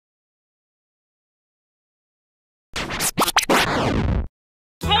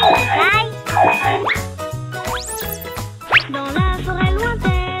Hey, dans la forêt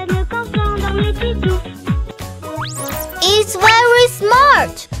lointaine, quand s'endorment les titous. It's very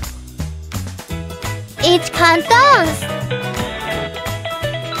smart. It can dance.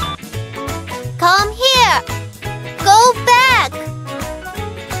 Come here. Go back.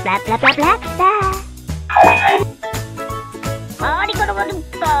 Blah, blah, blah, blah, blah.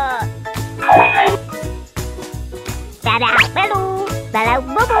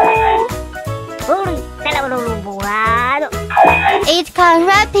 It can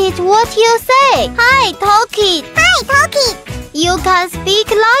repeat what you say. Hi, Talkie. Hi, Talkie. You can speak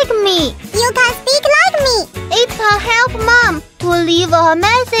like me. You can speak like me. It can help Mom to leave a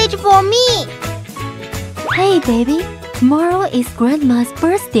message for me. Hey, baby. Tomorrow is Grandma's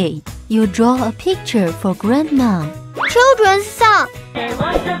birthday. You draw a picture for Grandma. Children's song. There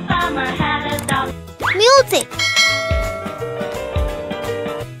was a farmer had a dog. Music.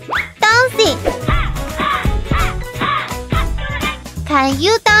 Dancing. Can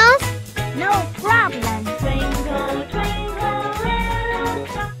you dance? No problem. Twinkle, twinkle, little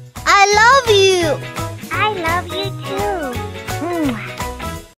star. I love you. I love you too.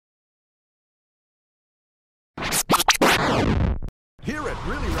 Here at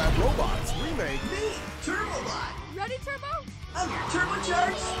Really Rad Robots, we make Me, Turbobot. Ready, Turbo? I'm your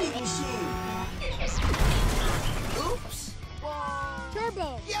turbocharged speed machine. Oops. Turbo!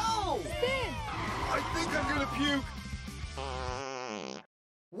 Yo! Spin! I think I'm gonna puke.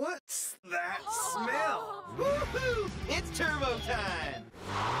 What's that smell? Woohoo! It's turbo time.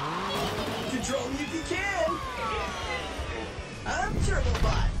 Control me if you can. I'm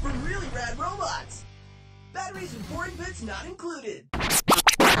Turbobot from Really Rad Robots. Batteries and 40 bits not included.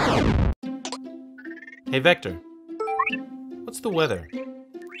 Hey Vector, what's the weather?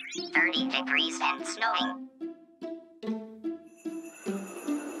 30 degrees and snowing.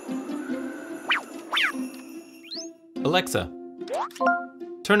 Alexa,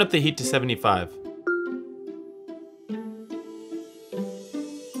 turn up the heat to 75.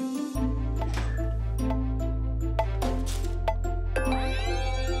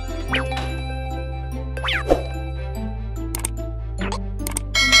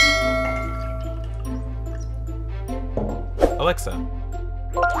 Alexa,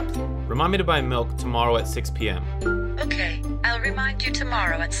 remind me to buy milk tomorrow at 6 p.m. Okay, I'll remind you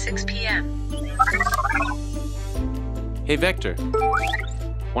tomorrow at 6 p.m. Hey Vector,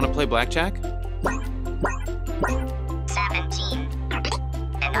 want to play blackjack? 17.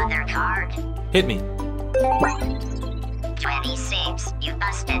 Another card. Hit me. 26. You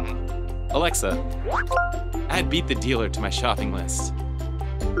busted. Alexa, add Beat the Dealer to my shopping list.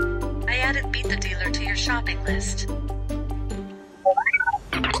 I added Beat the Dealer to your shopping list.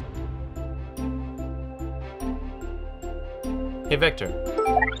 Hey Vector,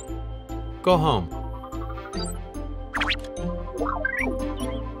 go home.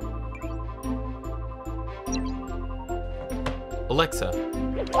 Alexa,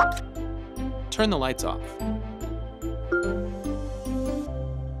 turn the lights off.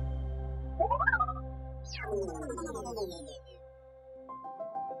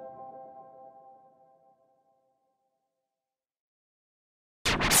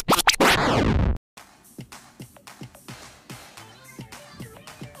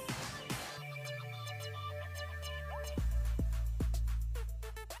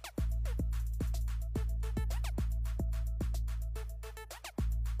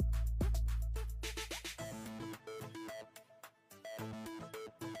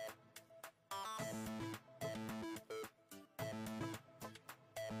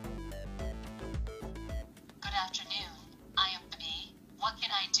 Good afternoon. I am the bee. What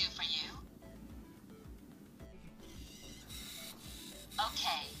can I do for you?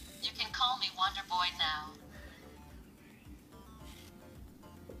 Okay, you can call me Wonder Boy now.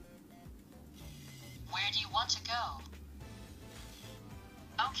 Where do you want to go?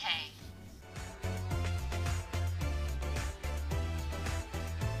 Okay.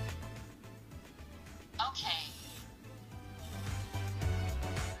 Okay.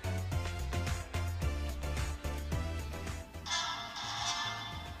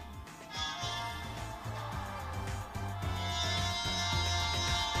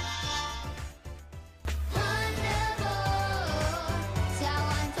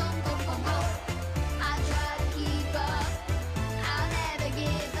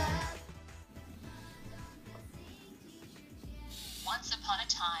 Once upon a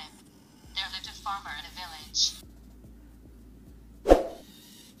time, there lived a farmer in a village. Little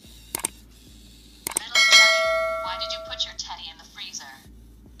Teddy, why did you put your teddy in the freezer?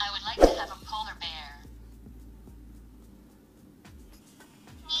 I would like to have a polar bear.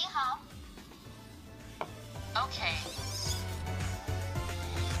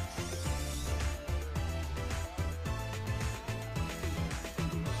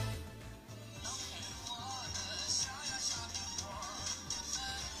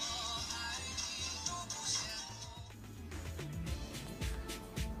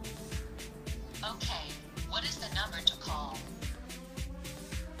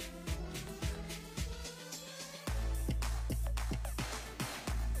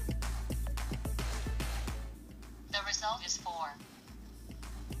 12 is 4.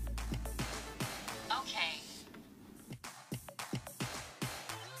 Okay.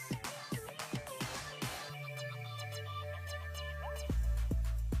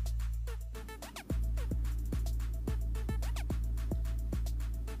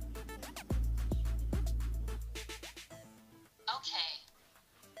 Okay.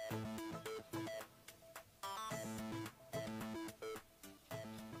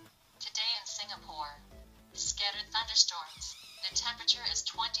 Today in Singapore, scattered thunderstorms. The temperature is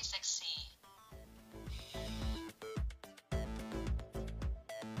 26°C.